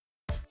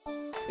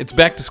It's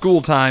back to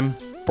school time,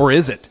 or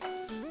is it?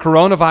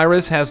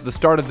 Coronavirus has the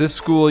start of this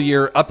school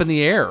year up in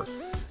the air.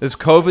 As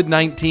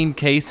COVID-19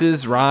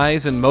 cases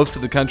rise in most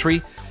of the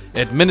country,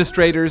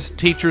 administrators,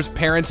 teachers,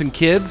 parents, and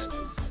kids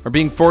are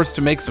being forced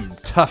to make some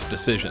tough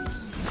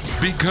decisions.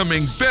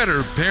 Becoming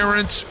better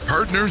parents,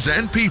 partners,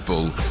 and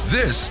people.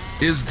 This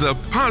is the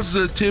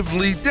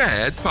Positively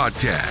Dad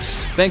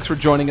podcast. Thanks for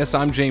joining us.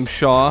 I'm James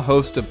Shaw,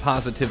 host of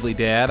Positively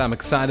Dad. I'm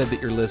excited that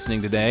you're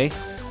listening today.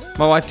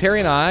 My wife Terry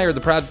and I are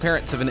the proud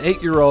parents of an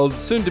 8-year-old,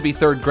 soon-to-be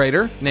third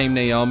grader named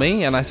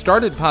Naomi, and I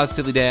started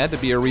Positively Dad to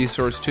be a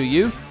resource to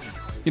you.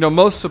 You know,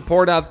 most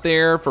support out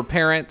there for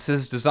parents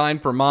is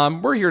designed for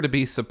mom. We're here to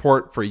be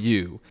support for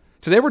you.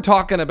 Today we're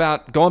talking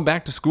about going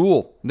back to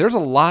school. There's a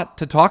lot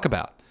to talk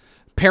about.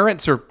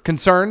 Parents are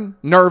concerned,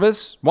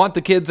 nervous, want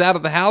the kids out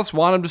of the house,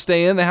 want them to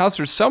stay in the house.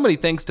 There's so many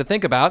things to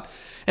think about,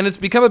 and it's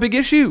become a big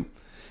issue.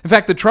 In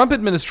fact, the Trump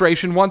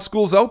administration wants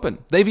schools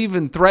open. They've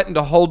even threatened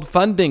to hold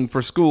funding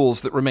for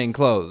schools that remain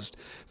closed.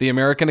 The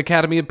American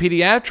Academy of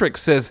Pediatrics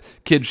says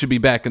kids should be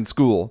back in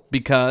school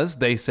because,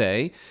 they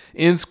say,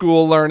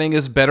 in-school learning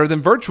is better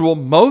than virtual,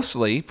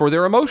 mostly for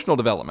their emotional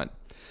development.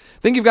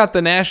 Then you've got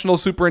the National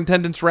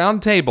Superintendents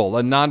Roundtable,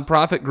 a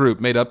nonprofit group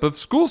made up of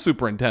school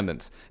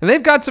superintendents. And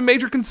they've got some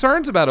major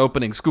concerns about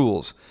opening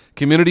schools.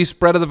 Community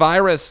spread of the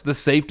virus, the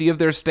safety of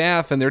their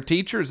staff and their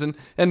teachers,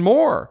 and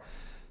more.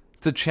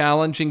 It's a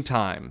challenging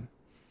time.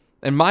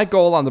 And my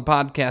goal on the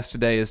podcast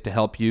today is to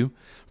help you.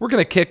 We're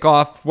going to kick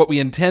off what we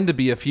intend to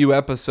be a few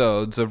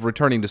episodes of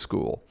returning to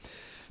school.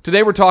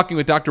 Today we're talking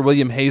with Dr.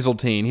 William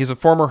Hazeltine. He's a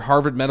former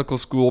Harvard Medical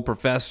School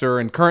professor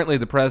and currently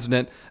the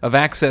president of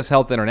Access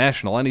Health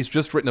International, and he's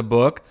just written a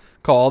book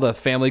called A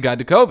Family Guide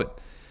to COVID.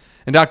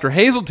 And Dr.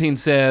 Hazeltine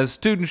says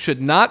students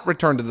should not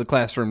return to the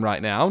classroom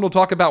right now, and we'll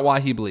talk about why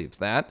he believes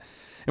that.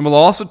 And we'll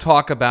also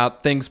talk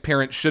about things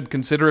parents should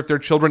consider if their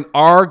children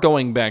are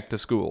going back to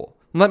school.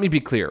 And let me be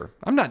clear,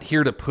 I'm not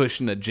here to push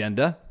an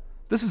agenda.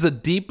 This is a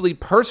deeply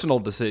personal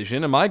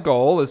decision, and my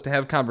goal is to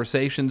have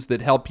conversations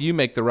that help you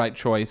make the right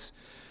choice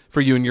for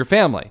you and your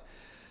family.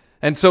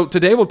 And so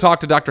today we'll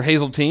talk to Dr.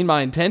 Hazeltine.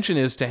 My intention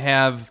is to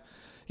have,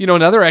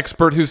 another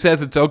expert who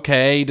says it's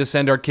okay to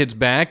send our kids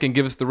back and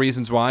give us the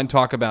reasons why and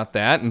talk about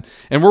that.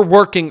 And we're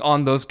working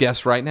on those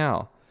guests right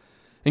now.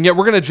 And yet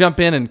we're going to jump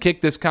in and kick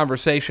this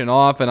conversation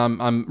off, and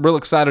I'm real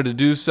excited to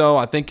do so.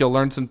 I think you'll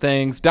learn some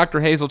things. Dr.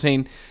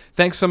 Hazeltine,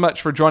 thanks so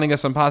much for joining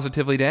us on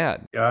Positively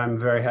Dad. Yeah, I'm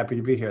very happy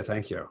to be here.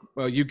 Thank you.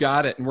 Well, you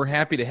got it, and we're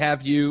happy to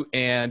have you,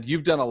 and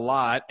you've done a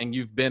lot, and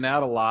you've been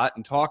out a lot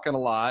and talking a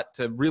lot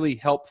to really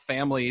help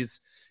families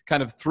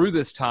kind of through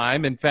this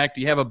time. In fact,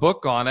 you have a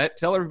book on it.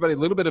 Tell everybody a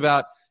little bit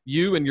about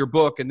you and your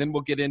book, and then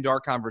we'll get into our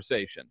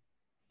conversation.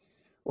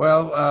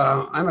 Well,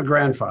 I'm a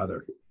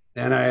grandfather.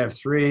 And I have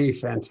 3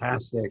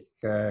 fantastic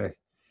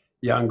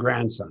young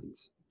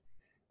grandsons.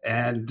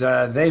 And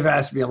they've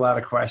asked me a lot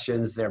of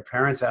questions. Their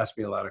parents asked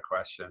me a lot of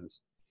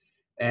questions.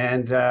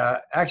 And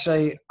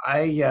actually,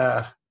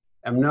 I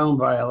am known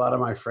by a lot of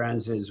my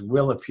friends as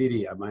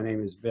Willapedia. My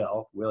name is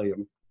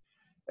William.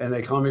 And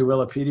they call me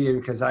Willapedia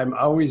because I'm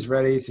always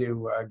ready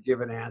to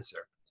give an answer.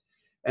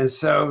 And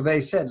so they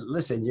said,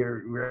 listen,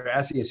 we're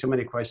asking you so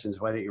many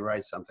questions. Why don't you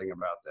write something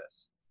about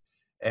this?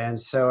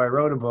 And so I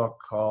wrote a book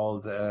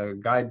called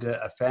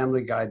A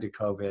Family Guide to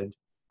COVID,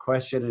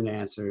 Question and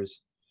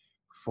Answers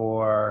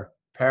for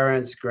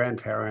parents,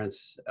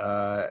 grandparents,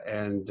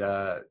 and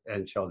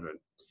children.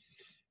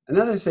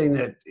 Another thing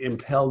that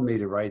impelled me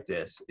to write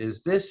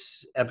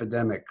this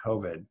epidemic,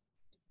 COVID,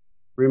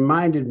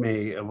 reminded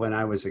me of when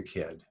I was a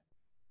kid.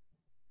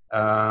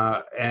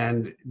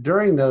 And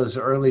during those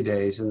early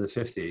days in the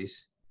 50s,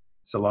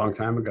 it's a long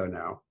time ago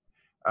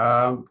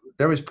now,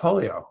 there was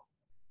polio.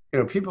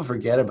 People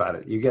forget about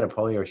it. You get a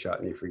polio shot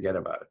and you forget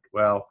about it.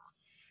 Well,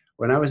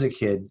 when I was a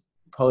kid,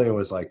 polio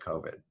was like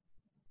COVID.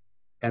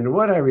 And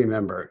what I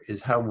remember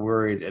is how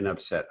worried and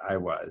upset I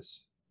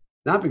was.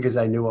 Not because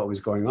I knew what was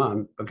going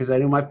on, because I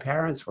knew my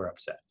parents were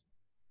upset.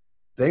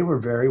 They were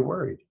very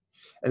worried.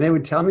 And they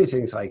would tell me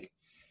things like,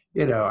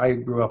 I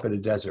grew up in a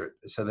desert.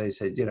 So they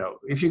said,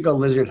 if you go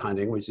lizard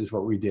hunting, which is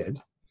what we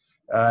did,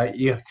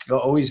 you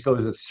always go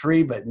to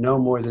 3, but no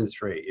more than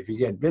 3. If you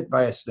get bit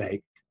by a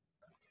snake,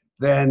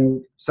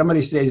 then somebody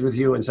stays with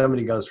you and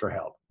somebody goes for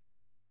help.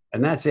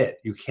 And that's it.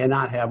 You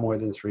cannot have more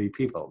than 3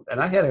 people. And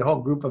I had a whole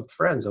group of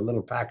friends, a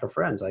little pack of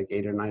friends, like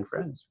 8 or 9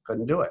 friends.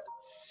 Couldn't do it.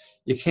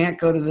 You can't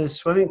go to the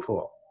swimming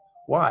pool.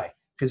 Why?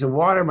 Because the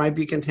water might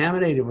be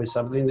contaminated with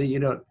something that you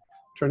don't,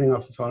 turning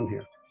off the phone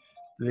here.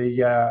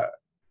 The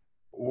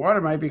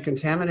water might be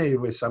contaminated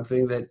with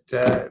something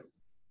that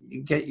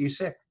get you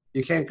sick.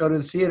 You can't go to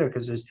the theater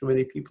because there's too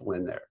many people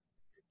in there.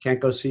 Can't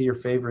go see your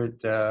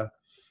favorite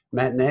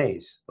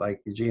matinees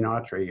like Gene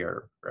Autry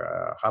or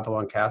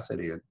Hopalong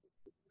Cassidy and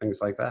things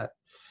like that.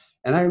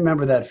 And I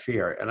remember that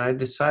fear, and I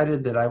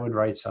decided that I would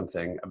write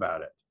something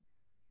about it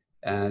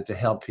and to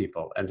help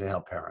people and to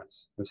help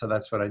parents. And so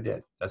that's what I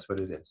did. That's what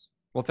it is.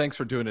 Well, thanks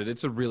for doing it.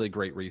 It's a really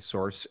great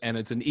resource, and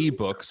it's an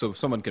ebook, so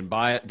someone can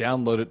buy it,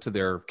 download it to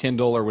their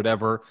Kindle or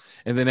whatever,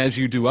 and then as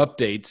you do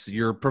updates,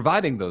 you're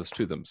providing those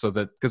to them, so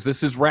that because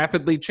this is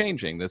rapidly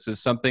changing, this is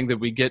something that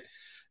we get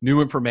new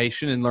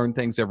information and learn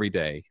things every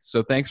day.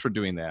 So thanks for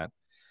doing that.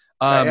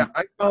 Yeah,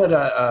 I call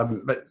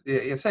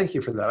it thank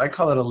you for that. I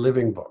call it a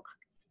living book.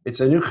 It's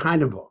a new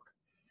kind of book.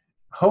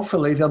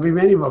 Hopefully, there'll be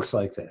many books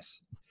like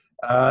this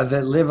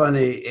that live on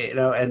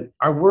and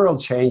our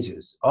world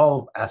changes.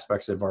 All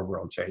aspects of our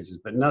world changes,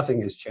 but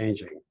nothing is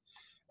changing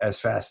as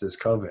fast as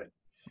COVID.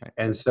 Right.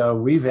 And so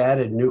we've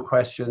added new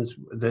questions.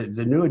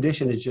 The new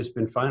edition has just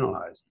been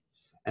finalized,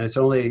 and it's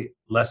only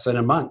less than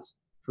a month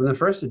from the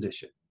first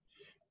edition.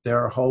 There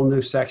are whole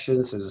new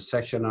sections. There's a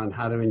section on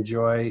how to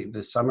enjoy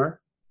the summer,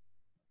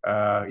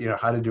 how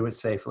to do it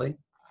safely.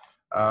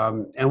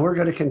 And we're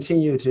going to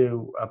continue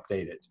to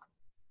update it.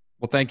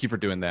 Well, thank you for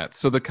doing that.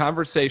 So the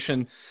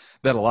conversation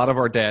that a lot of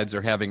our dads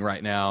are having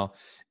right now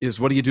is,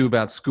 what do you do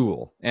about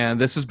school? And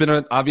this has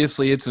been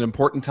obviously it's an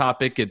important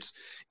topic.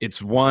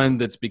 It's one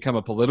that's become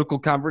a political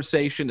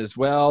conversation as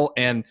well.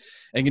 And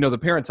the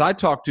parents I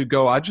talk to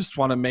go, I just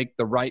want to make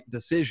the right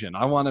decision.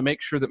 I want to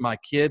make sure that my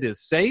kid is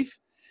safe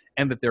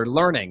and that they're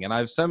learning. And I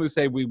have some who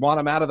say we want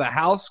them out of the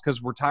house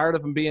because we're tired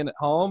of them being at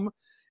home,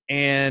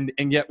 and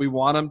yet we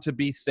want them to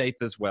be safe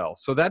as well.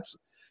 So that's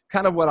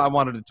kind of what I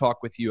wanted to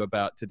talk with you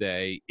about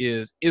today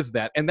is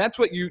that, and that's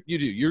what you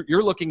do.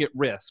 You're looking at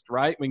risk,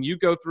 right? When you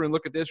go through and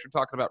look at this, you're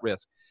talking about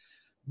risk.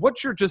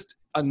 What's your just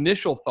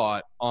initial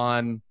thought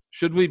on,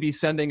 should we be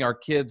sending our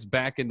kids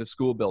back into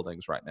school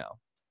buildings right now?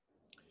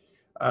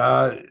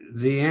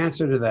 The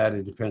answer to that,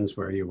 it depends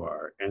where you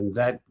are. And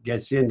that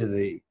gets into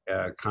the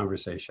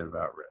conversation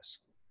about risk.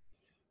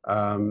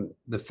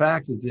 The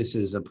fact that this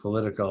is a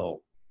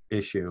political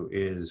issue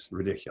is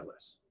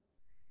ridiculous.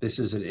 This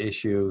is an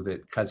issue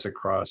that cuts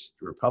across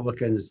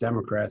Republicans,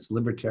 Democrats,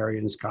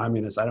 Libertarians,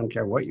 Communists. I don't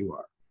care what you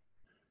are.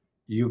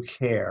 You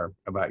care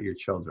about your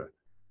children.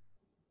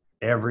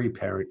 Every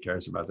parent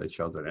cares about their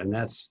children, and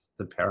that's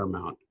the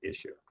paramount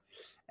issue.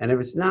 And if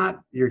it's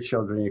not your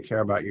children, you care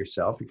about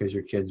yourself because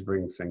your kids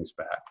bring things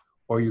back,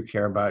 or you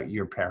care about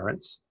your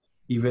parents.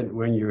 Even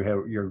when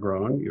you're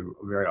grown, you're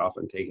very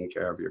often taking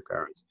care of your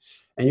parents.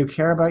 And you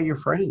care about your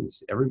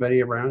friends,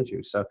 everybody around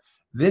you. So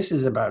this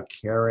is about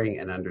caring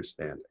and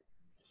understanding.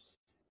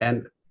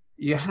 And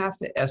you have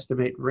to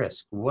estimate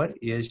risk. What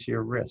is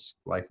your risk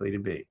likely to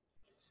be?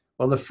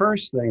 Well, the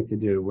first thing to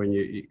do when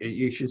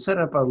you should set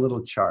up a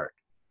little chart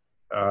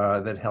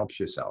that helps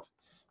yourself.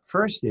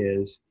 First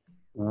is,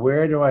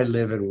 where do I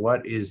live and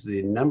what is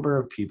the number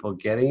of people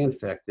getting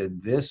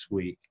infected this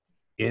week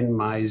in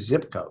my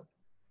zip code?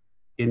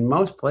 In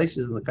most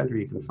places in the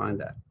country, you can find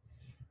that.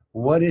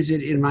 What is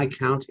it in my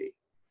county?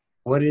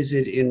 What is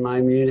it in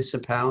my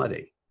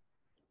municipality?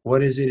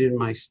 What is it in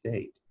my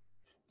state?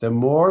 The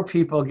more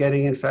people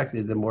getting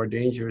infected, the more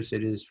dangerous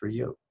it is for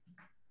you.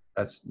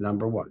 That's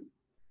number one.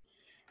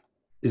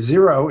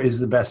 0 is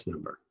the best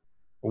number.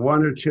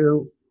 1 or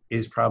 2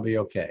 is probably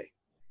okay.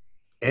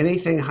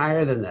 Anything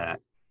higher than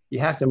that, you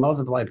have to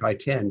multiply by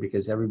 10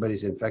 because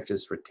everybody's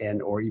infectious for 10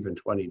 or even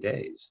 20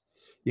 days.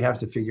 You have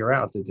to figure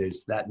out that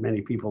there's that many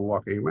people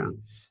walking around.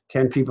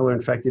 10 people are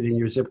infected in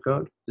your zip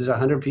code. There's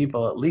 100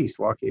 people at least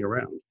walking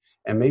around,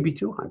 and maybe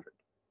 200.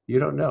 You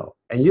don't know.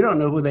 And you don't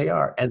know who they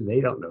are, and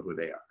they don't know who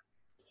they are.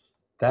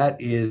 That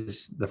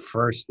is the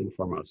first and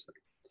foremost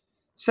thing.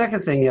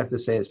 Second thing you have to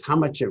say is, how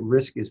much at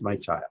risk is my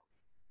child?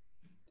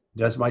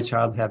 Does my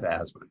child have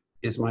asthma?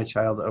 Is my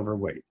child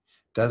overweight?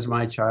 Does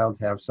my child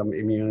have some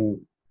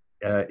immune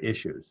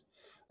issues?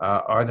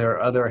 Are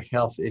there other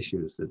health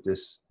issues that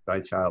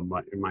my child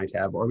might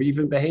have, or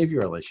even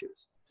behavioral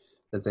issues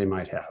that they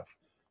might have?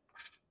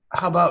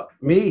 How about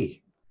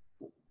me?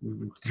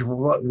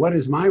 What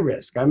is my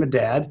risk? I'm a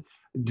dad.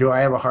 Do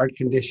I have a heart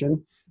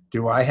condition?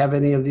 Do I have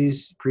any of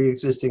these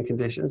pre-existing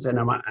conditions? And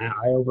am I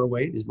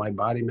overweight? Is my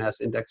body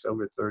mass index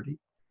over 30?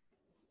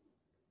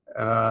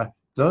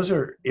 Those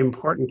are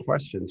important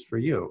questions for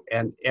you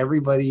and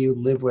everybody you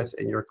live with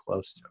and you're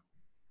close to.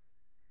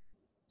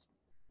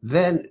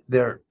 Then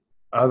there are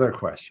other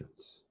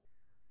questions.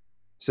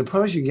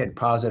 Suppose you get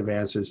positive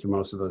answers to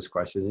most of those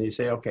questions and you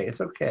say, okay,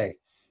 it's okay.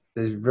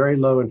 There's very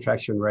low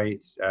infection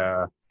rate.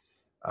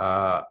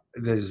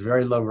 There's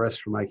very low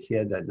risk for my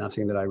kid, that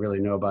nothing that I really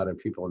know about and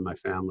people in my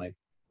family.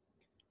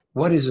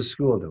 What is the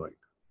school doing?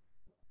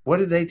 What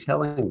are they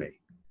telling me?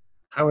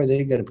 How are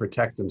they going to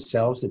protect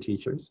themselves, the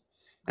teachers?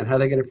 And how are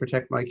they going to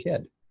protect my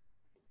kid?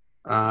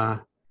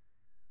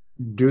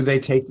 Do they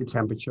take the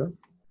temperature?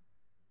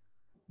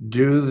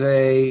 Do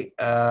they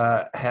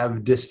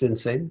have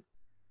distancing?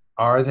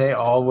 Are they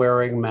all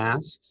wearing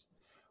masks?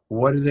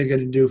 What are they going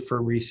to do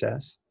for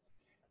recess?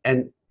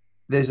 And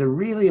there's a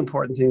really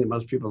important thing that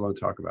most people don't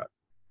talk about.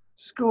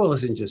 School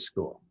isn't just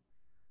school.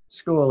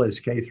 School is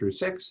K through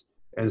 6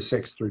 and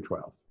 6 through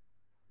 12.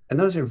 And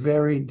those are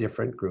very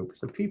different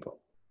groups of people.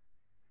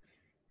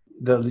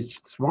 The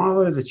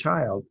smaller the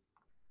child,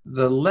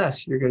 the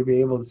less you're going to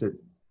be able to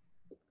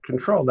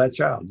control that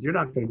child. You're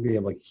not going to be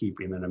able to keep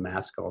him in a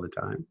mask all the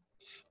time.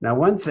 Now,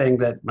 one thing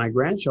that my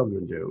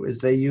grandchildren do is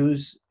they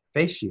use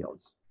face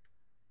shields.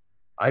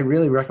 I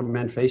really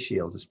recommend face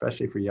shields,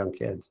 especially for young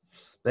kids.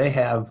 They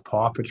have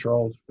Paw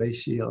Patrol face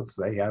shields.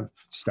 They have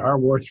Star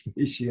Wars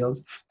face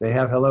shields. They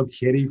have Hello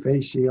Kitty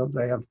face shields.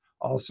 They have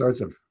all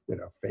sorts of,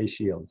 face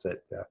shields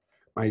that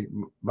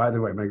by the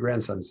way, my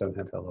grandsons don't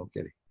have Hello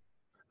Kitty.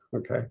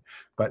 Okay.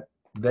 But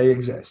they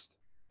exist.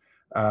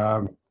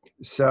 Those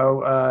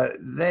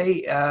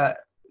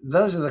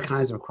are the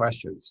kinds of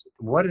questions.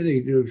 What do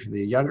they do for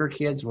the younger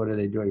kids? What are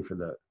they doing for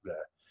the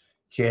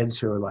kids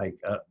who are like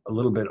a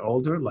little bit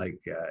older, like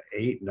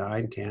 8,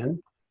 9,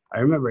 10? I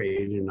remember 8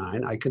 and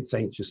 9. I could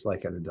think just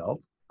like an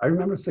adult. I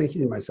remember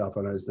thinking to myself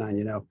when I was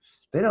 9,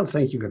 they don't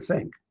think you can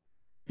think.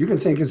 You can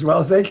think as well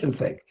as they can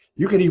think.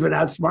 You can even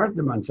outsmart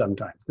them on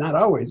sometimes. Not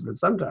always, but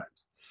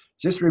sometimes.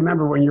 Just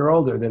remember when you're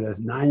older that a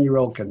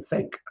 9-year-old can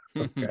think.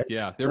 Okay?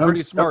 Yeah, they're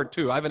pretty smart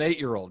too. I have an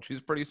 8-year-old.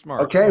 She's pretty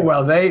smart. Okay,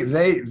 well,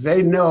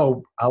 they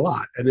know a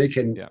lot, and they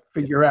can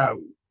figure out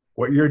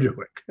what you're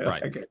doing.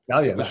 Right. I can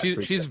tell you well,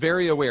 that. She's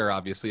very aware,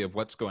 obviously, of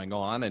what's going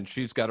on, and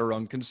she's got her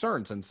own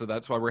concerns, and so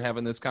that's why we're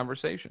having this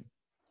conversation.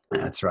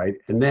 That's right.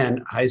 And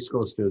then high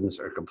school students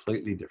are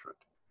completely different.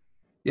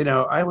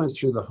 I went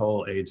through the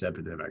whole AIDS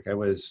epidemic. I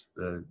was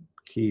the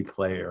key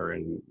player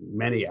in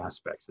many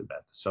aspects of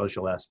that. The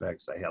social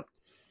aspects, I helped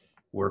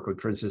work with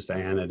Princess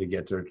Diana to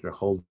get her to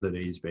hold the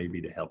AIDS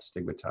baby, to help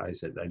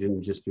stigmatize it. I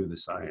didn't just do the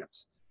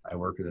science. I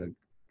worked with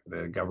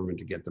the government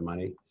to get the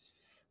money.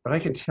 But I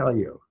can tell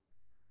you,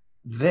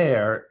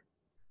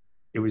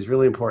 it was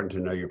really important to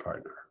know your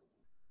partner.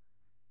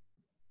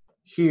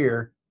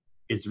 Here,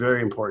 it's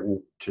very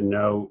important to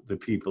know the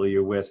people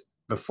you're with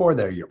before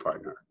they're your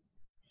partner.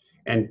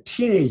 And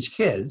teenage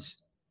kids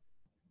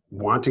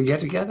want to get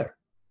together.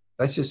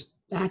 That's just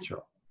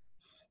natural.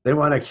 They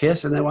want to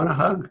kiss and they want to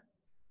hug.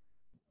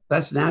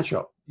 That's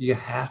natural. You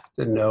have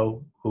to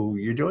know who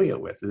you're doing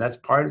it with. And that's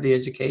part of the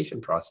education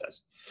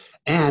process.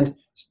 And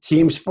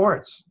team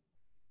sports.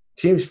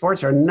 Team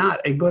sports are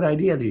not a good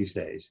idea these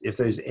days if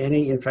there's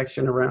any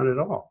infection around at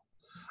all.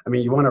 I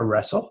mean, you want to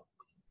wrestle?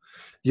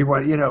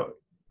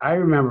 I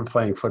remember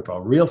playing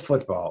football. Real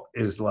football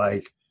is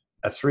like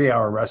a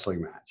 3-hour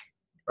wrestling match,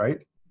 right?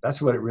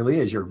 That's what it really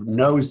is. You're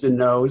nose to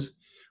nose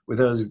with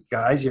those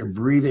guys. You're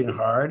breathing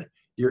hard.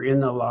 You're in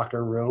the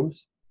locker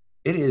rooms.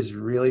 It is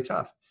really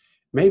tough.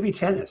 Maybe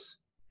tennis.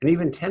 And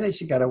even tennis,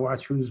 you got to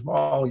watch whose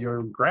ball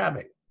you're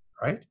grabbing,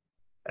 right?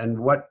 And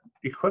what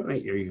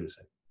equipment you're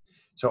using.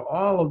 So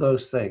all of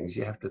those things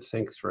you have to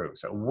think through.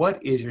 So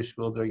what is your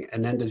school doing?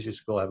 And then does your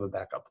school have a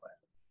backup plan?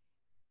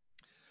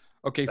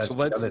 Okay, so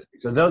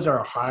those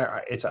are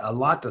it's a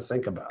lot to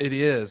think about. It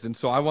is. And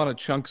so I want to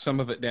chunk some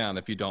of it down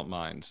if you don't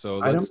mind. So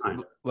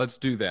let's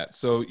do that.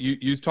 So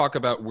you talk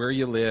about where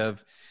you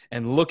live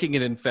and looking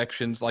at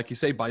infections, like you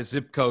say, by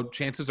zip code.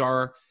 Chances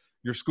are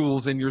your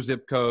school's in your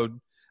zip code.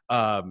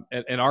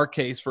 In our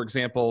case, for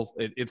example,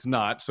 it's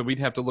not. So we'd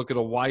have to look at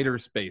a wider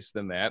space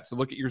than that. So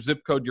look at your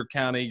zip code, your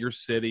county, your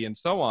city, and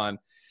so on,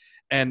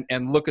 and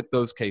look at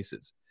those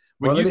cases.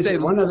 When you say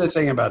one other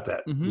thing about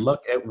that,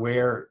 look at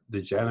where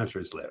the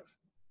janitors live.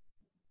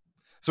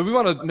 So we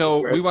want to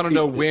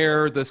know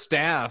where the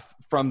staff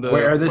from the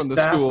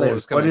school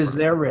is coming from. What is from.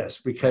 their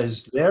risk?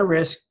 Because their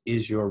risk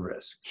is your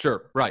risk.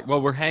 Sure, right.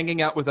 Well, we're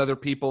hanging out with other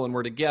people and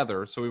we're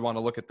together, so we want to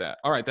look at that.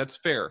 All right, that's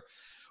fair.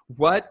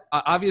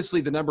 Obviously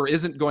the number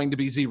isn't going to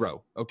be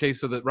 0. Okay,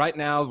 so that right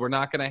now we're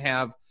not going to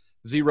have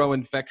 0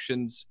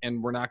 infections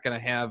and we're not going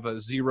to have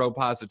 0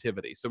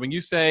 positivity. So when you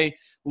say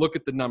look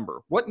at the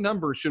number, what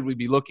number should we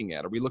be looking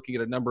at? Are we looking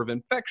at a number of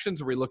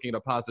infections? Are we looking at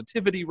a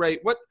positivity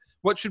rate?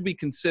 What should we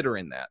consider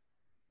in that?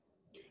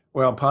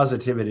 Well,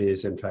 positivity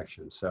is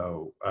infection.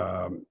 So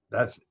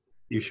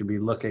you should be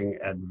looking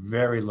at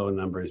very low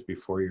numbers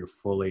before you're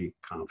fully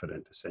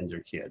confident to send your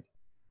kid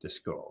to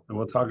school. And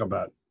we'll talk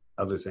about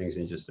other things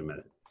in just a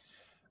minute.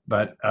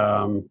 But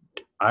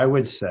I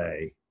would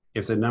say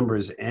if the number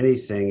is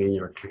anything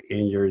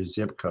in your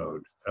zip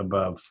code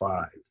above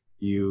 5,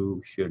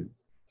 you should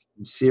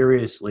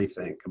seriously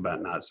think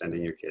about not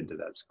sending your kid to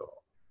that school.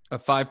 A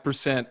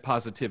 5%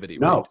 positivity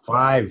rate. No,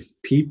 5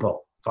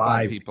 people.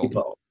 5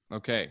 people.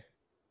 Okay.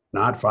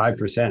 Not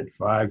 5%,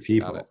 5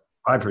 people.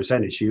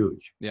 5% is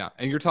huge. Yeah,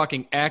 and you're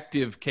talking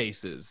active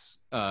cases.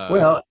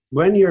 Well,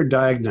 when you're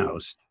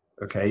diagnosed,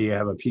 okay, you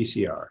have a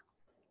PCR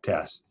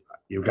test.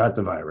 You've got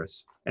the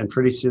virus, and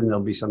pretty soon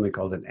there'll be something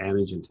called an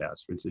antigen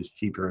test, which is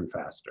cheaper and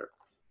faster.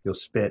 You'll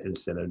spit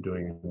instead of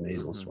doing a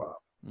nasal swab.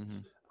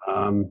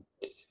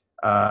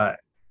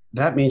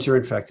 That means you're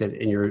infected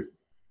and you're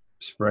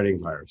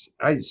spreading virus.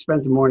 I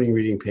spent the morning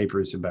reading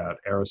papers about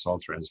aerosol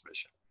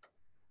transmission.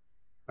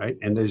 Right?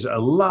 And there's a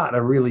lot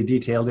of really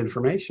detailed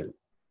information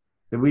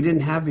that we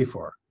didn't have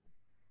before.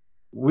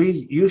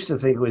 We used to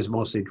think it was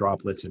mostly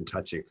droplets and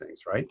touching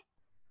things, right?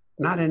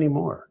 Not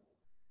anymore.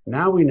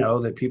 Now we know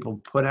that people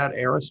put out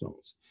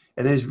aerosols.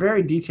 And there's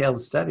very detailed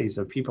studies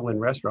of people in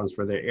restaurants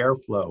where their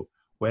airflow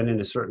went in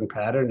a certain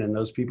pattern and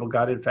those people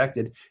got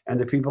infected. And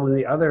the people in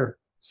the other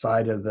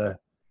side of the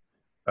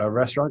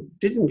restaurant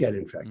didn't get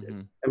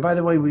infected. And by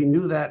the way, we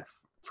knew that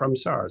from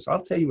SARS.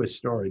 I'll tell you a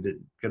story that's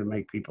going to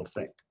make people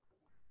think.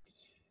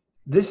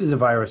 This is a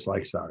virus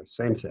like SARS,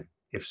 same thing.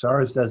 If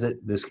SARS does it,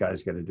 this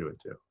guy's going to do it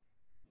too.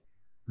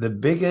 The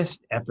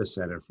biggest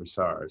epicenter for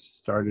SARS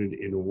started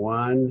in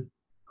one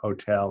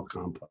hotel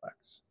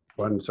complex,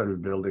 one sort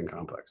of building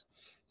complex.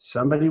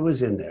 Somebody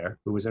was in there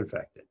who was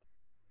infected.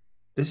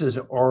 This is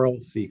oral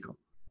fecal.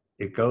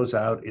 It goes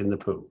out in the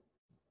poo,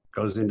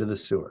 goes into the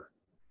sewer,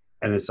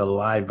 and it's a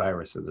live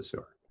virus in the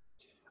sewer.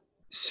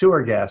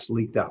 Sewer gas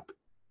leaked up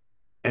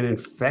and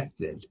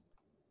infected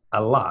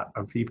a lot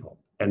of people,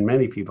 and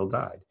many people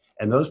died.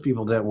 And those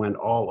people then went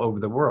all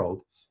over the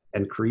world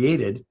and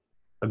created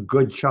a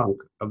good chunk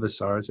of the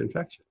SARS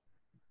infection.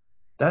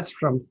 That's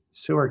from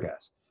sewer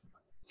gas.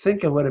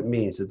 Think of what it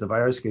means that the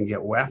virus can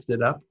get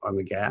wafted up on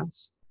the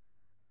gas,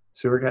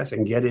 sewer gas,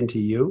 and get into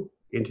you,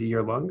 into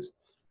your lungs.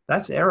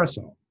 That's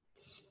aerosol.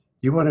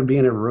 You want to be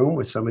in a room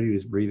with somebody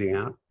who's breathing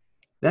out?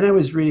 Then I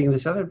was reading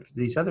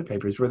these other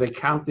papers where they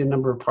count the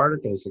number of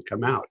particles that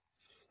come out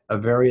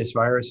of various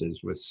viruses,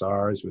 with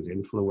SARS, with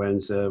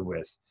influenza,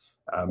 with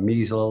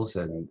measles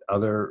and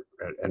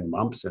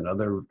mumps and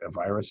other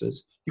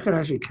viruses. You can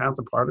actually count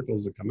the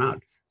particles that come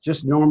out,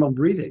 just normal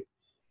breathing.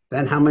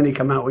 Then how many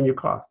come out when you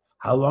cough?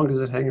 How long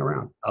does it hang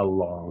around? A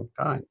long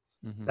time.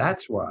 Mm-hmm.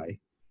 That's why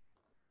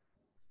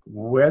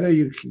whether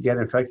you can get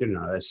infected or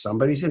not, if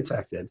somebody's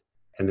infected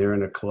and they're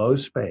in a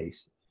closed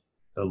space,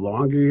 the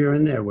longer you're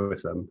in there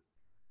with them,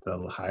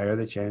 the higher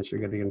the chance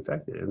you're getting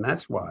infected. And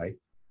that's why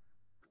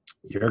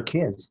your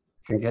kids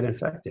can get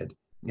infected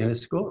in a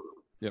school room.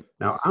 Yep.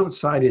 Now,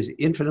 outside is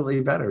infinitely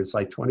better. It's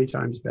like 20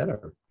 times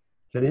better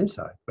than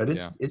inside, but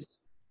it's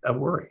a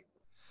worry.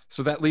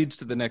 So that leads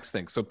to the next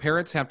thing. So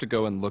parents have to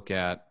go and look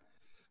at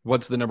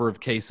what's the number of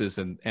cases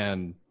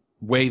and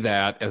weigh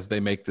that as they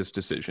make this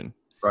decision.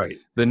 Right.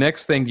 The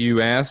next thing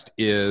you asked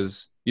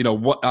is,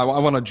 what I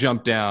want to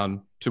jump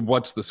down to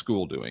what's the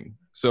school doing?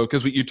 So,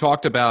 because you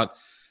talked about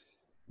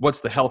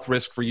what's the health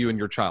risk for you and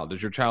your child?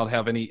 Does your child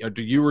have any, or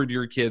do you or do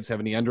your kids have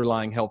any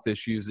underlying health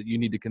issues that you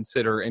need to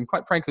consider? And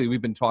quite frankly,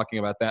 we've been talking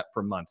about that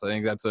for months. I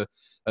think that's a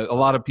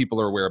lot of people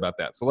are aware about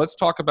that. So let's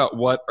talk about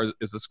what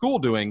is the school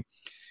doing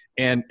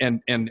and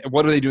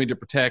what are they doing to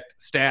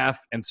protect staff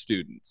and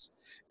students?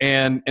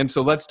 And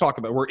so let's talk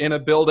about, we're in a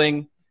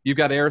building, you've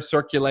got air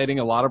circulating.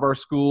 A lot of our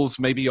schools,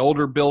 maybe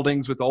older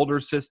buildings with older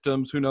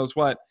systems, who knows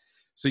what.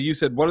 So you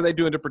said, what are they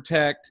doing to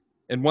protect?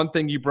 And one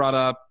thing you brought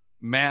up,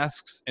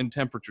 masks and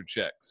temperature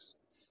checks.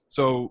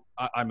 So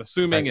I'm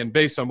assuming, and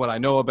based on what I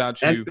know about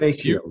you, and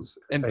face shields.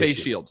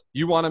 Face shields.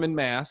 You want them in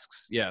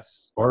masks,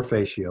 yes. Or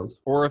face shields.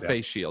 Or a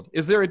face shield.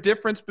 Is there a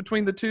difference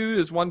between the two?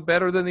 Is one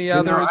better than the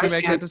other as you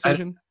make that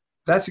decision?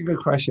 That's a good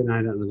question.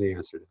 I don't know the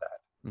answer to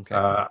that.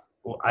 Okay.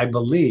 Well, I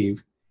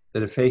believe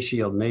that a face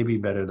shield may be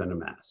better than a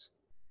mask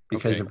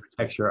because it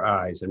protects your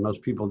eyes. And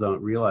most people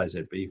don't realize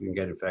it, but you can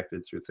get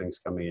infected through things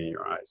coming in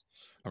your eyes.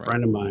 A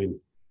friend of mine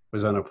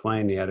was on a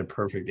plane. He had a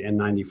perfect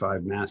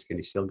N95 mask and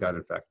he still got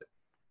infected.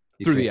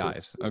 Through the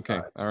eyes. Okay.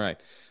 All right.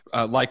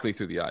 Likely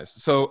through the eyes.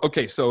 So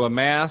a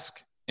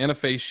mask and a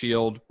face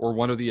shield or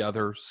one or the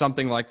other,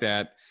 something like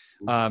that.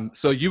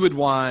 So you would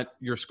want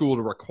your school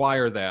to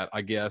require that,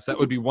 I guess. That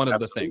would be one of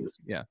the things.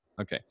 Yeah.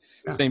 Okay.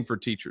 Yeah. Same for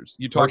teachers.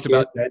 You talked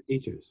about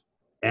teachers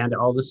and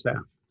all the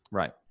staff.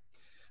 Right.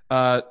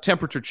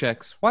 Temperature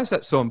checks. Why is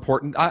that so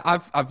important?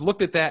 I've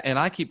looked at that and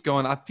I keep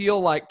going. I feel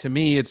like, to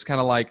me, it's kind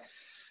of like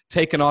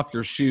taking off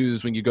your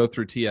shoes when you go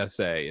through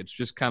TSA. It's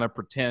just kind of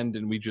pretend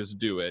and we just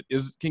do it.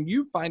 Can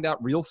you find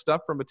out real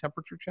stuff from a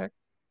temperature check?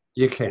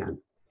 You can.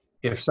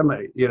 If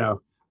somebody,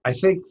 I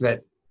think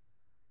that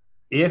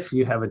if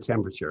you have a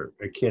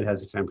kid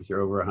has a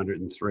temperature over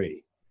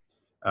 103,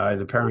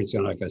 the parents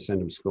are not going to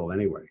send them to school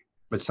anyway,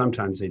 but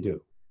sometimes they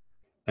do.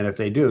 And if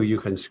they do, you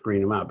can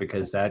screen them out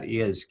because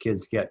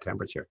kids get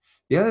temperature.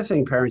 The other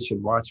thing parents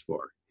should watch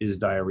for is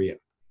diarrhea.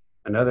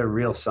 Another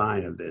real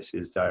sign of this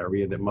is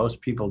diarrhea that most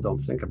people don't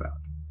think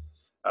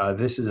about.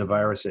 This is a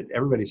virus that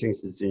everybody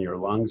thinks it's in your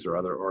lungs or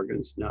other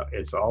organs. No,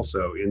 it's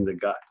also in the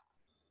gut.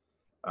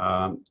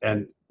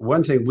 And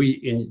one thing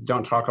we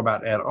don't talk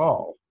about at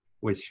all,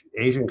 which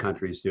Asian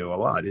countries do a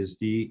lot, is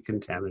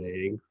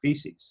decontaminating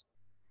feces.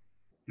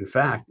 In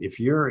fact, if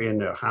you're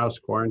in a house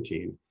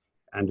quarantine,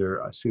 under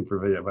a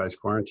supervised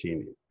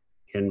quarantine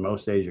in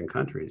most Asian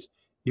countries,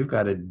 you've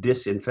got to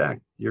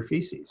disinfect your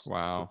feces.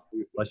 Wow.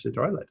 You flush the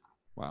toilet.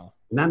 Wow.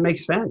 And that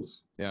makes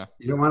sense. Yeah.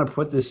 You don't want to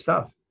put this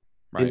stuff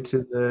into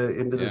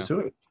the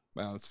sewage.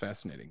 Wow, that's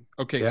fascinating.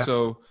 Okay,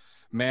 so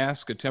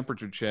mask, a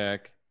temperature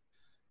check.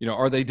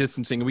 Are they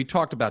distancing? We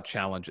talked about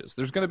challenges.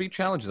 There's going to be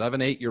challenges. I have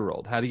an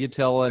 8-year-old. How do you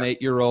tell an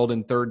 8-year-old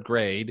in third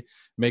grade,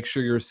 make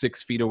sure you're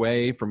 6 feet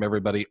away from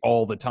everybody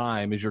all the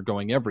time as you're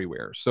going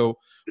everywhere? So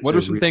what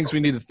are some things we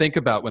need to think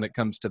about when it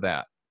comes to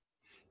that?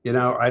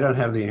 I don't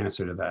have the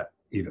answer to that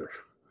either.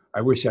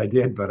 I wish I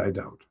did, but I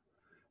don't.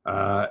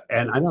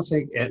 And I don't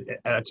think, and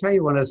I'll tell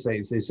you one of the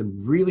things, there's a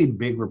really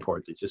big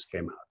report that just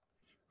came out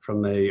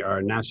from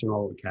our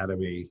National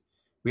Academy.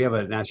 We have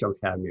a National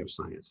Academy of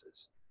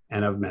Sciences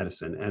and of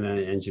Medicine and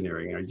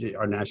Engineering,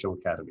 our national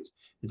academies.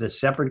 It's a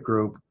separate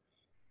group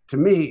to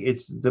me,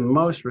 it's the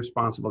most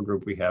responsible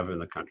group we have in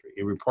the country.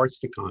 It reports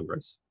to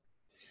Congress,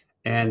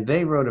 and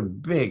they wrote a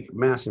big,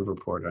 massive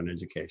report on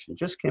education.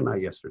 Just came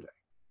out yesterday.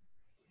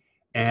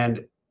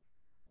 And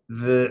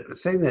the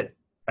thing that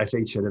I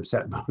think should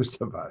upset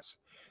most of us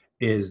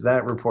is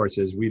that report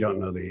says we don't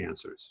know the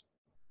answers.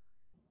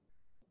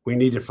 We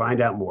need to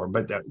find out more,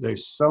 but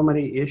there's so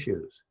many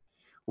issues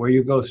where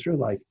you go through,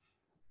 like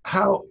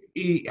how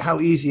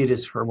easy it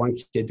is for one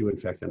kid to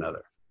infect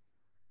another.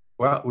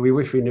 Well, we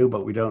wish we knew,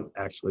 but we don't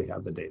actually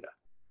have the data.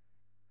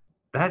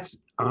 That's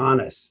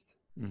honest,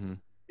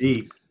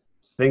 deep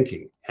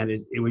thinking.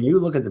 And when you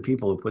look at the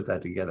people who put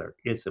that together,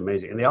 it's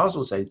amazing. And they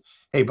also say,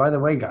 hey, by the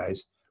way,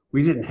 guys,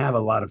 we didn't have a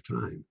lot of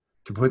time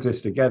to put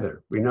this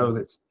together. We know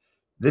that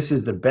this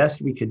is the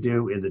best we could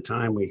do in the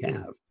time we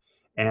have.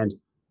 And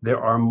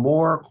there are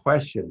more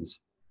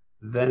questions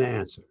than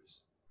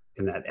answers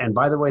in that. And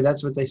by the way,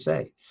 that's what they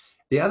say.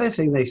 The other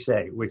thing they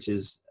say, which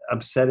is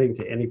upsetting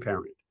to any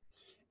parent,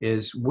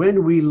 is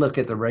when we look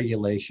at the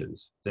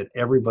regulations that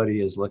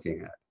everybody is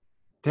looking at,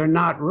 they're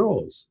not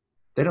rules.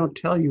 They don't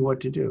tell you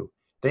what to do.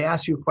 They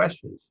ask you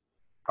questions.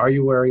 Are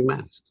you wearing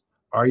masks?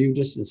 Are you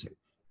distancing?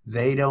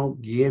 They don't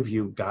give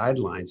you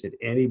guidelines that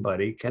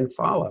anybody can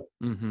follow.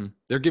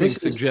 They're giving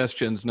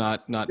suggestions,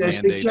 not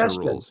mandates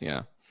or rules.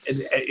 Yeah.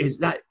 It's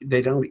not,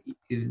 they don't,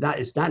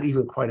 it's not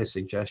even quite a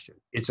suggestion.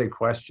 It's a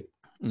question.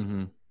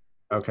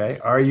 Okay.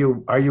 Are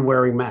you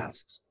wearing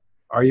masks?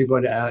 Are you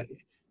going to,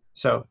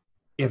 so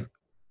if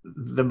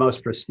the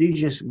most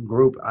prestigious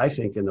group, I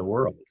think, in the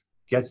world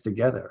gets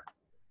together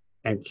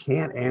and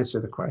can't answer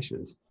the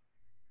questions,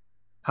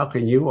 how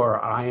can you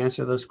or I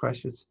answer those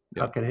questions?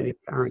 How can any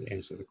parent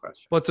answer the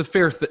question? Well, it's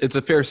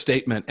a fair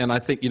statement. And I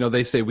think,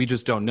 they say we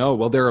just don't know.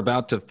 Well, they're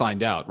about to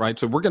find out, right?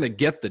 So we're going to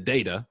get the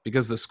data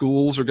because the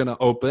schools are going to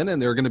open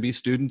and there are going to be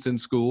students in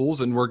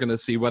schools and we're going to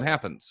see what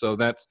happens. So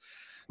that's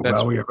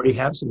well, we already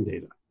have some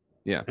data.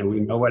 Yeah. And we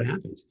know what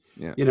happens.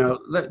 Yeah.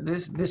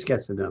 This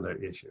gets another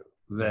issue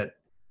that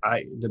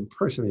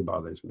personally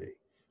bothers me.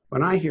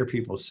 When I hear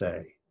people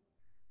say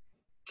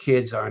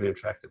kids aren't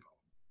infectable,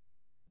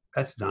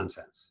 that's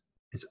nonsense.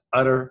 It's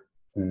utter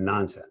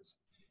nonsense.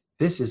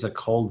 This is a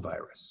cold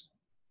virus.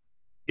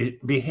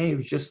 It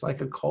behaves just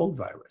like a cold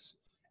virus.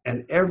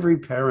 And every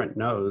parent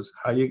knows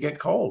how you get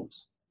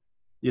colds.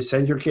 You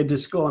send your kid to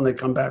school and they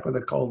come back with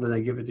a cold and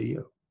they give it to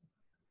you.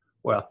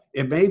 Well,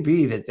 it may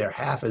be that they're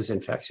half as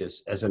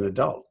infectious as an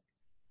adult,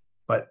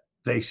 but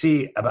they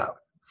see about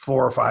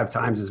 4 or 5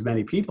 times as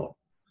many people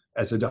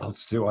as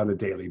adults do on a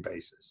daily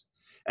basis.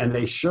 And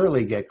they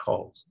surely get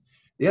colds.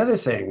 The other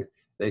thing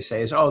they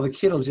say is, oh, the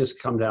kid will just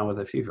come down with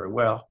a fever.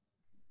 Well,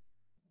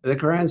 the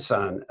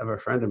grandson of a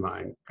friend of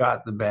mine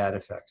got the bad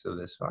effects of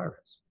this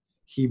virus.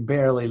 He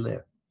barely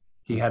lived.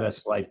 He had a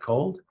slight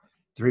cold.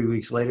 3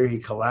 weeks later, he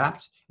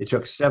collapsed. It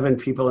took 7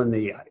 people in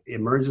the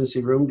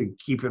emergency room to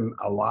keep him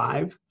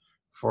alive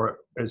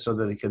so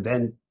that they could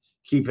then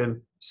keep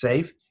him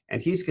safe.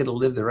 And he's going to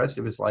live the rest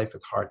of his life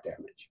with heart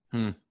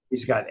damage.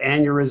 He's got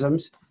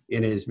aneurysms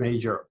in his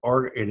major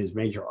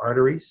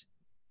arteries.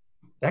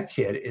 That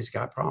kid has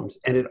got problems.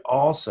 And it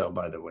also,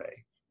 by the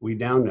way, we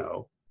now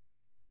know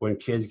when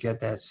kids get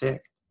that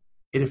sick,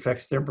 it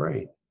affects their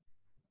brain.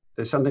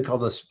 There's something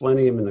called the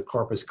splenium and the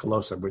corpus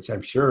callosum, which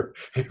I'm sure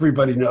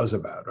everybody knows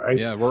about, right?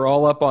 Yeah, we're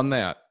all up on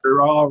that.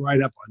 We're all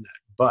right up on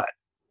that. But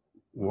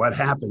what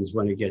happens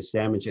when it gets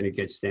damaged, and it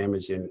gets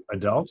damaged in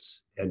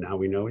adults, and now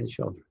we know in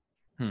children,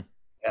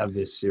 have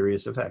this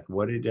serious effect.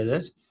 What it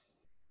does,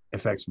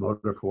 affects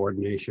motor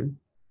coordination,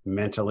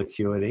 mental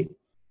acuity,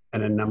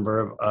 and a number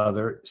of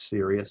other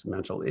serious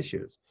mental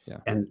issues. Yeah.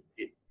 And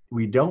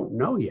we don't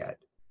know yet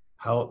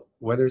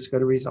whether it's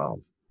going to resolve.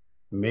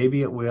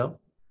 Maybe it will,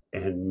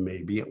 and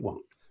maybe it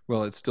won't.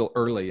 Well, it's still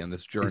early in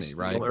this journey,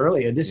 right? Still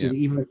early, and this is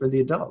even for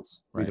the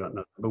adults. Right. We don't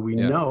know. But we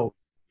know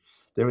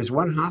there was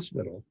one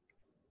hospital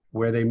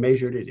where they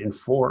measured it in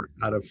 4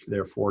 out of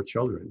their 4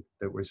 children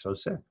that were so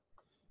sick.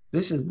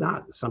 This is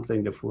not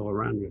something to fool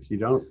around with. You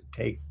don't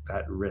take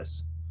that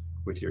risk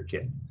with your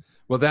kid.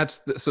 Well, that's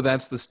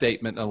the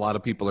statement. A lot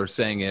of people are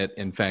saying it.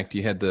 In fact,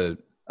 you had the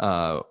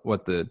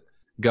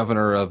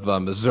governor of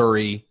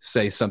Missouri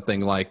say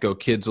something like, "Oh,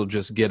 kids will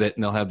just get it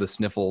and they'll have the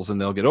sniffles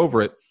and they'll get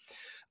over it."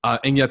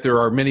 And yet there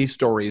are many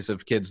stories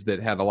of kids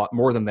that had a lot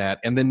more than that.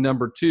 And then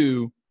number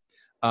 2,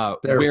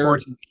 there are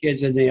 14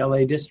 kids in the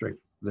LA district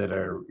that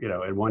are,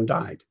 and one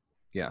died.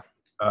 Yeah.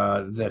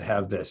 That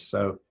have this.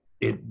 So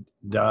it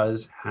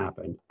does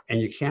happen. And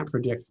you can't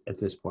predict at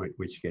this point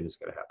which kid is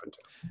going to happen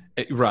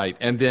to. Right.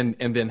 And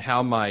then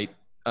how might,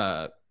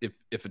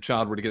 if a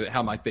child were to get it,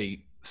 how might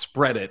they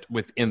spread it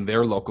within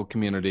their local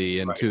community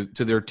and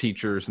to their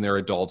teachers and their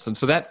adults? And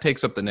so that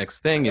takes up the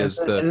next thing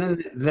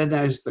then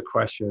there's the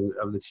question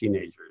of the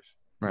teenagers.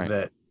 Right.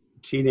 That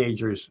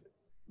teenagers,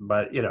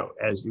 but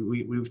as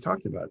we've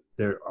talked about,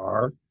 there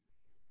are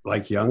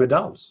like young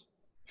adults,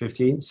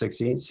 15,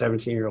 16,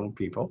 17-year-old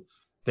people.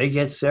 They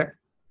get sick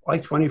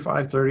like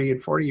 25, 30,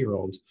 and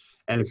 40-year-olds.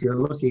 And if you're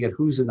looking at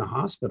who's in the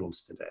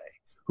hospitals today,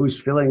 who's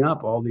filling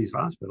up all these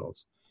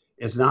hospitals,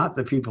 it's not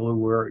the people who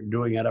were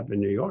doing it up in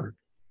New York.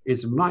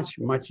 It's much,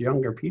 much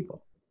younger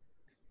people.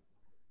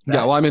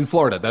 Yeah, well, I'm in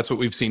Florida. That's what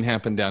we've seen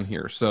happen down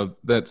here. So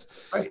that's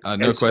Right.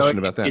 no question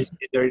about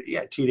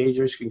that.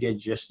 Teenagers can get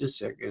just as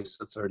sick as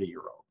a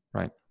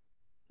 30-year-old.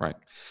 Right.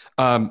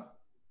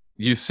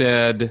 You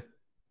said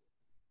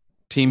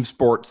team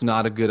sports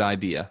not a good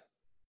idea.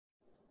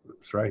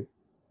 That's right.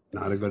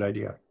 Not a good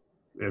idea.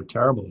 A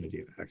terrible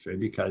idea, actually,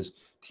 because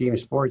team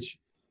sports,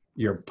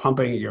 you're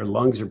pumping, your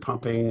lungs are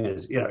pumping.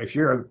 If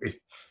you're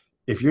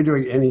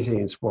doing anything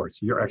in sports,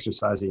 you're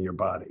exercising your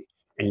body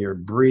and you're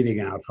breathing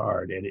out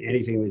hard, and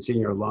anything that's in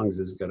your lungs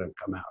is going to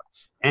come out.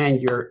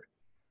 And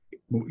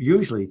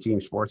usually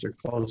team sports are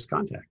close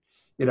contact.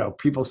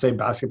 People say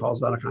basketball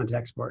is not a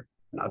contact sport.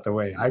 Not the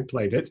way I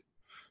played it,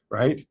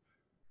 right?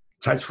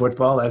 Touch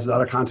football, that's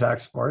not a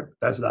contact sport.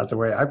 That's not the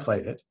way I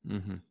played it.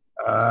 Mm-hmm.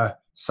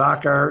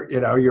 Soccer,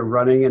 you're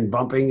running and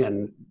bumping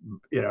and,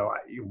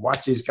 you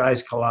watch these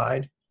guys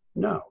collide.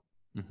 No,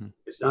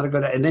 It's not a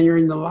good, and then you're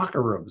in the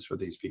locker rooms with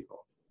these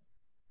people.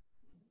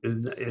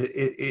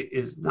 It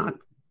is not,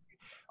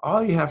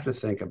 all you have to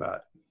think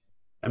about.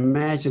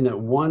 Imagine that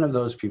one of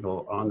those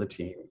people on the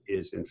team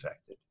is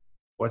infected.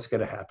 What's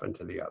going to happen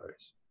to the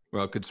others?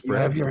 Well, it could spread.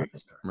 You have your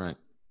answer. Right.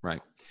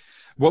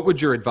 What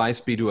would your advice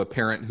be to a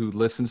parent who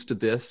listens to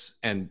this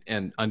and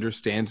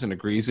understands and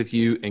agrees with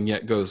you, and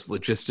yet goes,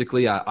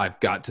 logistically, I've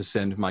got to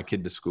send my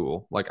kid to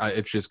school.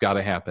 It's just got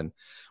to happen.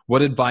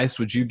 What advice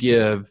would you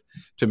give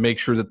to make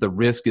sure that the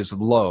risk is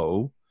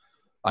low?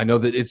 I know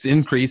that it's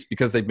increased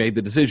because they've made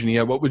the decision.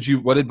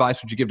 What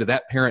advice would you give to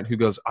that parent who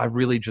goes, I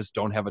really just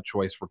don't have a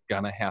choice. We're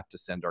going to have to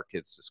send our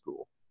kids to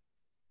school?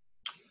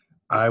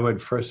 I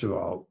would, first of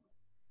all,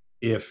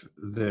 if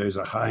there's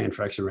a high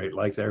infection rate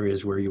like there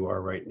is where you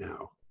are right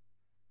now,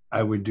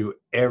 I would do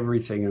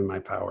everything in my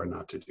power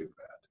not to do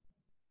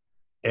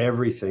that.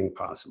 Everything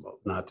possible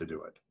not to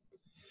do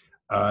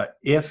it.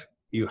 If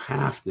you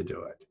have to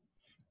do it,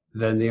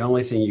 then the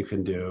only thing you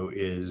can do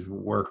is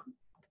work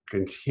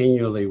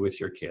continually with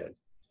your kid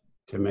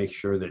to make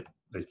sure that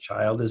the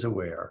child is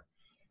aware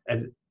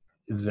and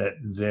that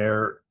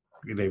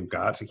they've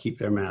got to keep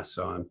their masks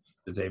on,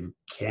 that they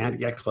can't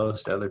get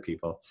close to other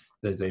people,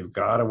 that they've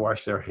got to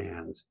wash their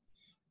hands.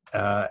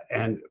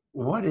 And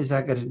what is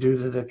that going to do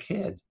to the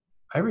kid?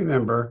 I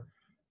remember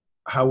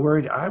how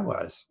worried I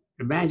was.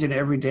 Imagine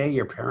every day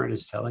your parent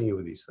is telling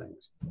you these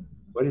things.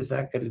 What is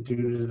that going to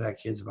do to that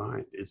kid's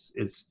mind?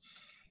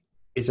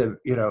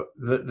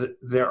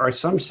 There are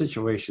some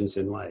situations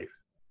in life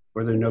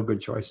where there are no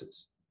good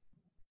choices.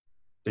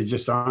 They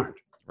just aren't.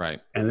 Right.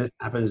 And this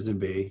happens to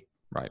be,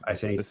 right. I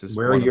think, this is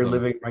where you're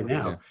living right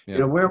now.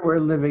 Yeah. Where we're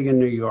living in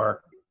New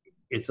York,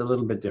 it's a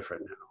little bit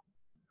different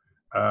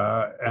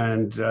now.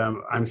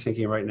 I'm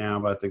thinking right now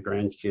about the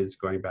grandkids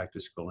going back to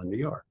school in New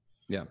York.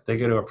 Yeah. They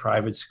go to a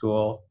private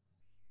school.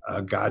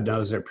 God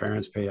knows their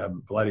parents pay a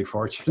bloody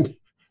fortune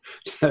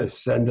to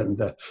send them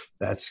to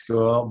that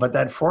school. But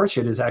that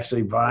fortune is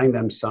actually buying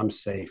them some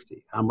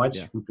safety. How much,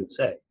 who can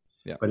say?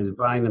 Yeah. But it's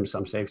buying them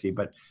some safety.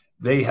 But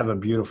they have a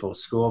beautiful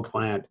school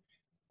plant.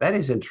 That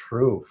isn't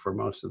true for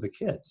most of the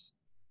kids.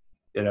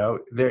 There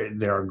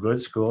are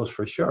good schools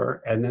for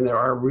sure. And then there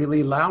are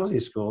really lousy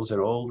schools in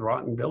old,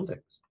 rotten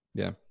buildings.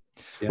 Yeah.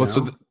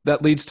 So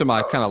that leads to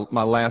my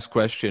my last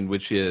question,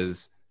 which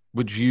is,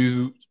 would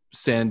you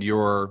send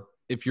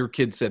if your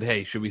kid said,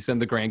 hey, should we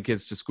send the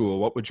grandkids to school?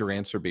 What would your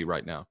answer be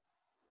right now?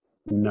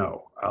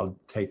 No, I'll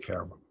take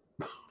care of them.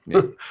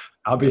 Yeah.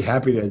 I'll be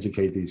happy to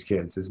educate these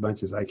kids as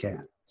much as I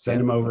can. Send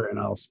them over and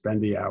I'll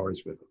spend the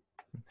hours with them.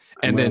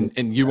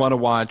 And you want to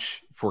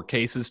watch for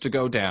cases to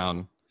go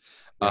down.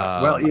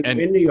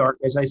 In New York,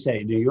 as I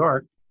say, New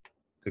York,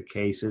 the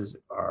cases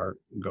are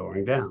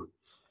going down.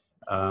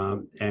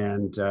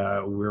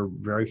 We're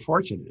very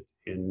fortunate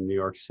in New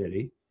York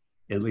City,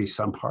 at least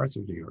some parts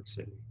of New York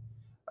City,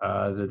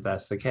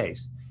 that's the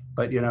case.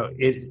 But, you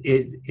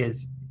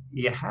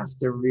have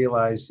to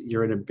realize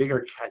you're in a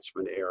bigger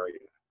catchment area.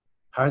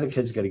 How are the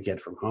kids going to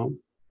get from home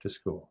to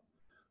school?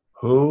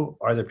 Who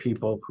are the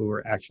people who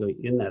are actually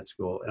in that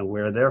school and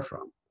where they're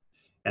from?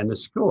 And the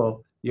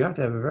school, you have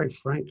to have a very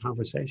frank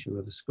conversation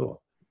with the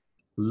school.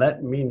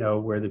 Let me know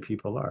where the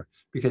people are.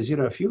 Because,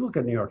 if you look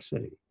at New York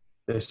City,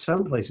 there's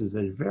some places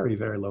that are very,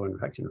 very low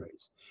infection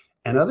rates.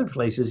 And other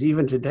places,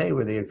 even today,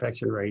 where the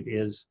infection rate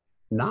is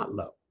not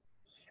low.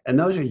 And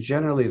those are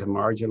generally the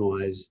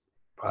marginalized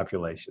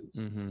populations.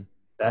 Mm-hmm.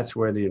 That's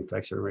where the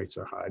infection rates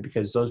are high,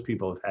 because those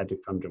people have had to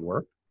come to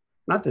work.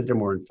 Not that they're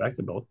more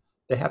infectable,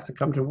 they have to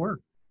come to work.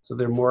 So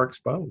they're more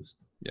exposed.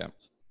 Yeah.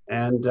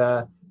 And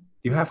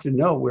you have to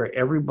know where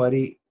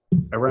everybody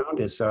around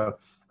is. So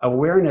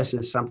awareness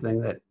is something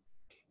that,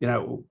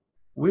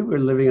 we were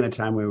living in a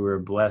time where we were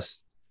blessed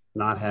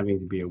not having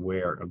to be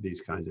aware of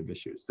these kinds of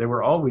issues. They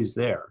were always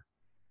there.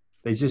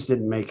 They just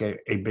didn't make a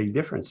big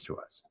difference to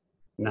us.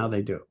 Now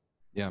they do.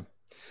 Yeah.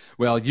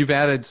 Well, you've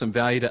added some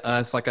value to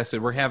us. Like I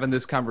said, we're having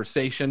this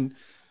conversation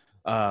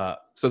so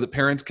that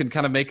parents can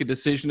kind of make a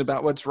decision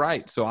about what's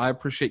right. So I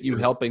appreciate you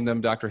helping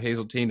them, Dr.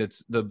 Hazeltine.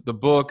 It's the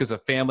book is a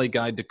family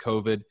guide to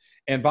COVID.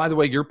 And by the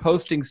way, you're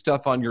posting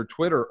stuff on your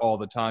Twitter all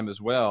the time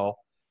as well.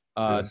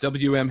 Yes.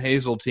 WM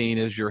Hazeltine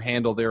is your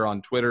handle there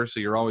on Twitter, so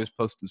you're always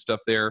posting stuff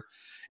there.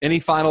 Any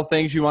final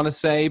things you want to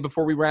say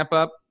before we wrap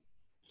up?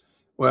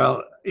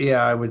 Well,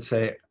 yeah, I would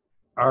say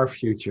our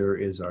future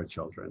is our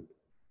children,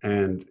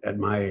 and at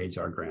my age,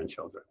 our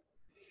grandchildren.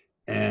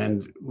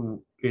 And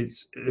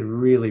it's a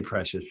really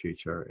precious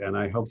future. And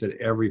I hope that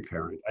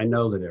I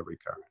know that every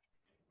parent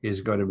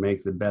is going to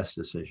make the best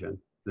decision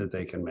that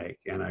they can make.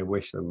 And I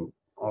wish them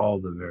all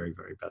the very,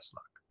 very best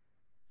luck.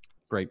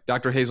 Great.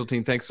 Dr.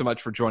 Hazeltine, thanks so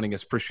much for joining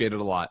us. Appreciate it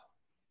a lot.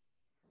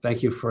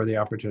 Thank you for the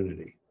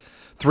opportunity.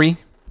 3,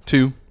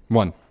 2,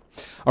 1.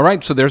 All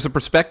right, so there's a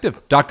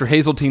perspective. Dr.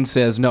 Hazeltine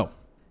says no.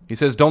 He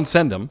says don't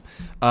send them,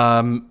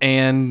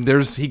 and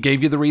he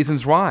gave you the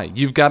reasons why.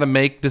 You've got to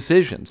make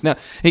decisions. Now,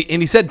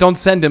 he said don't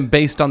send them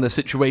based on the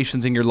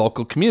situations in your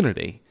local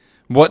community.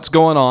 What's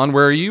going on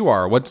where you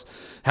are?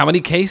 How many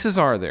cases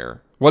are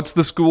there? What's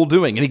the school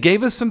doing? And he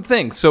gave us some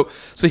things. So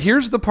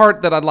here's the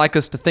part that I'd like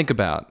us to think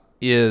about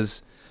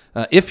is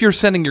if you're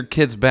sending your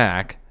kids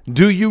back,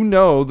 do you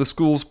know the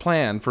school's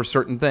plan for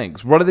certain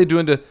things? What are they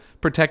doing to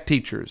protect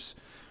teachers?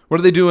 What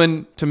are they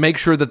doing to make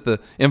sure that the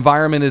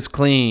environment is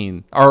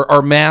clean?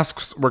 Are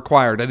masks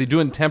required? Are they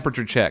doing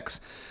temperature checks?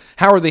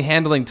 How are they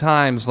handling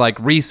times like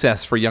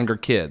recess for younger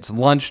kids,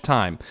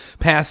 lunchtime,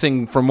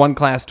 passing from one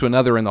class to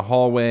another in the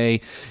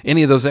hallway,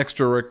 any of those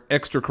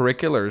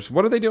extracurriculars?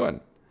 What are they doing?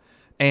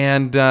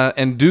 And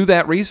do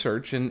that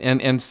research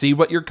and see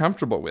what you're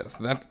comfortable with.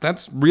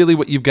 That's really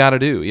what you've got to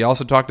do. He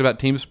also talked about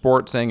team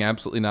sports, saying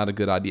absolutely not a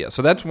good idea.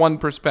 So that's one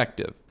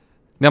perspective.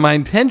 Now, my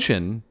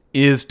intention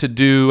is to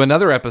do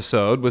another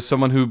episode with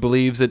someone who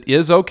believes it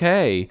is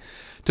okay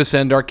to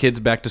send our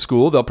kids back to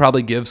school. They'll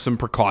probably give some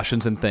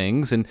precautions and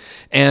things. And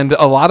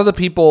a lot of the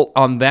people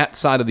on that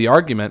side of the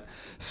argument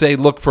say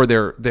look for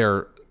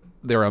their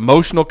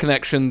emotional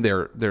connection,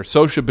 their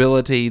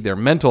sociability, their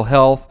mental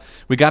health.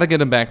 We got to get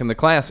them back in the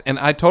class. And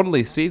I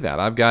totally see that.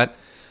 I've got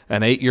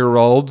an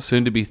 8-year-old,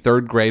 soon to be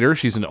third grader.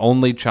 She's an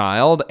only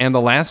child. And the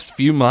last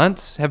few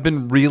months have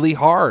been really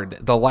hard.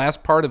 The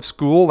last part of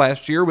school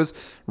last year was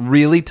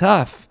really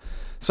tough.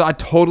 So I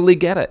totally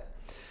get it.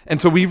 And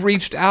so we've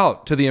reached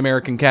out to the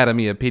American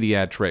Academy of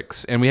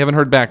Pediatrics, and we haven't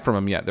heard back from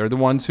them yet. They're the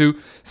ones who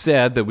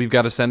said that we've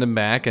got to send them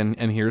back, and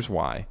here's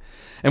why.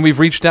 And we've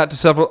reached out to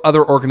several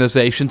other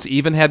organizations,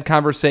 even had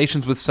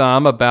conversations with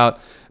some about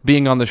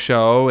being on the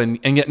show, and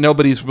yet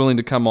nobody's willing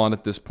to come on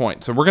at this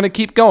point. So we're going to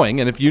keep going,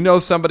 and if you know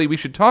somebody we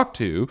should talk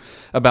to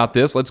about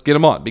this, let's get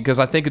them on, because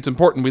I think it's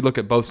important we look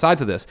at both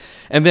sides of this.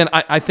 And then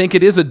I think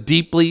it is a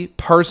deeply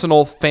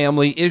personal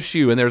family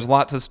issue, and there's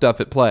lots of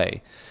stuff at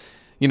play.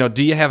 You know,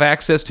 do you have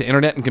access to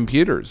internet and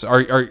computers?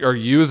 Are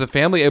you as a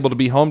family able to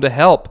be home to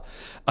help?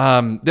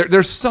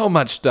 There's so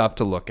much stuff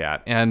to look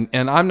at, and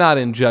I'm not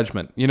in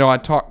judgment. You know, I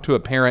talked to a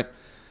parent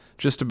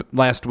just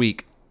last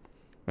week,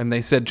 and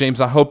they said, James,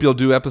 I hope you'll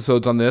do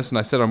episodes on this. And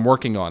I said, I'm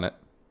working on it.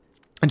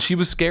 And she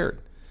was scared.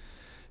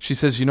 She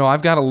says, you know,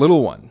 I've got a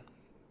little one.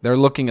 They're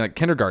looking at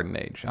kindergarten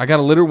age. I got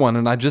a little one,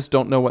 and I just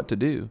don't know what to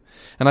do.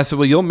 And I said,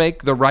 well, you'll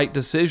make the right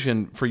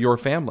decision for your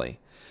family.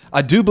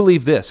 I do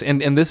believe this,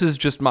 and this is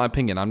just my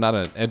opinion. I'm not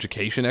an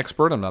education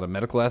expert. I'm not a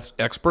medical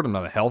expert. I'm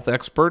not a health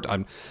expert.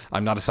 I'm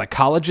not a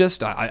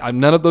psychologist. I'm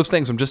none of those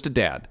things. I'm just a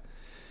dad.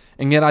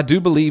 And yet I do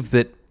believe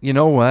that, you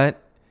know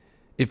what?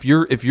 If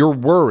your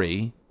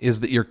worry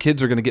is that your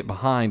kids are going to get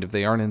behind if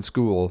they aren't in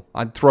school,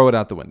 I'd throw it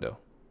out the window.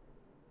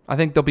 I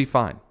think they'll be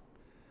fine,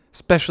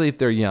 especially if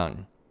they're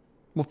young.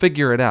 We'll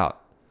figure it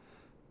out.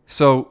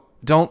 So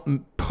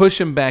don't push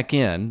them back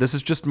in. This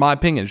is just my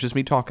opinion. It's just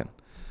me talking.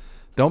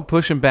 Don't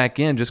push them back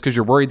in just because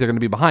you're worried they're going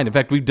to be behind. In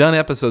fact, we've done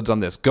episodes on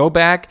this. Go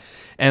back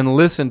and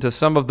listen to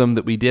some of them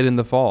that we did in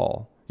the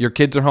fall. Your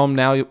kids are home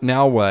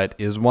now what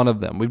is one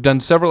of them. We've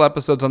done several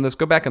episodes on this.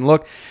 Go back and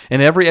look.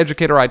 And every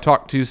educator I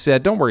talked to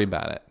said, don't worry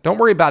about it. Don't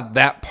worry about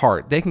that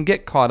part. They can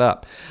get caught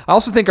up. I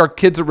also think our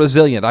kids are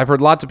resilient. I've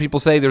heard lots of people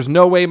say, there's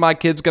no way my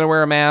kid's going to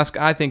wear a mask.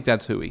 I think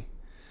that's hooey.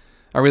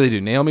 I really do.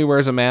 Naomi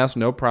wears a mask,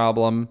 no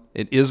problem.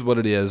 It is what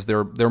it is.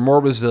 They're more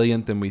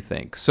resilient than we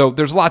think. So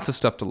there's lots of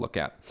stuff to look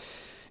at.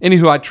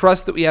 Anywho, I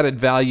trust that we added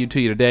value to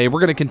you today.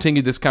 We're going to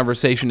continue this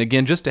conversation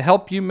again just to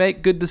help you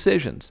make good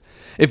decisions.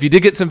 If you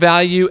did get some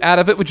value out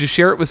of it, would you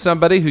share it with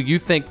somebody who you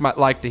think might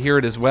like to hear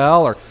it as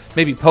well, or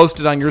maybe post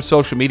it on your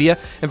social media?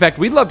 In fact,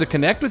 we'd love to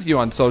connect with you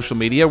on social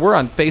media. We're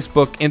on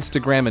Facebook,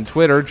 Instagram, and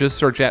Twitter. Just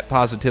search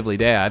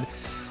 @PositivelyDad.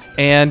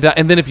 And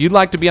then if you'd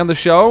like to be on the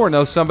show or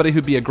know somebody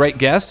who'd be a great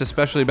guest,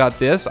 especially about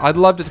this, I'd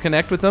love to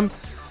connect with them.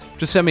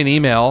 Just send me an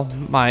email.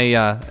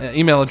 My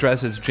email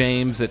address is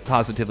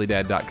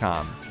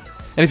james@positivelydad.com.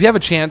 And if you have a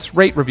chance,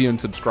 rate, review, and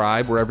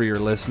subscribe wherever you're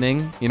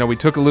listening. You know, we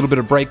took a little bit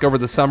of break over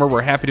the summer.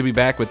 We're happy to be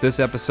back with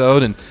this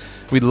episode, and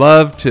we'd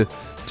love to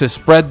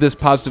spread this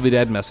Positively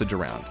Dad message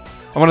around.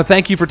 I want to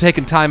thank you for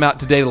taking time out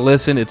today to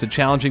listen. It's a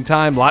challenging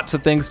time. Lots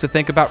of things to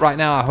think about right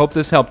now. I hope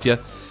this helped you.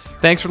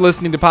 Thanks for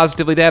listening to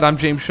Positively Dad. I'm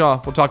James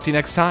Shaw. We'll talk to you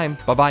next time.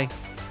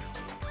 Bye-bye.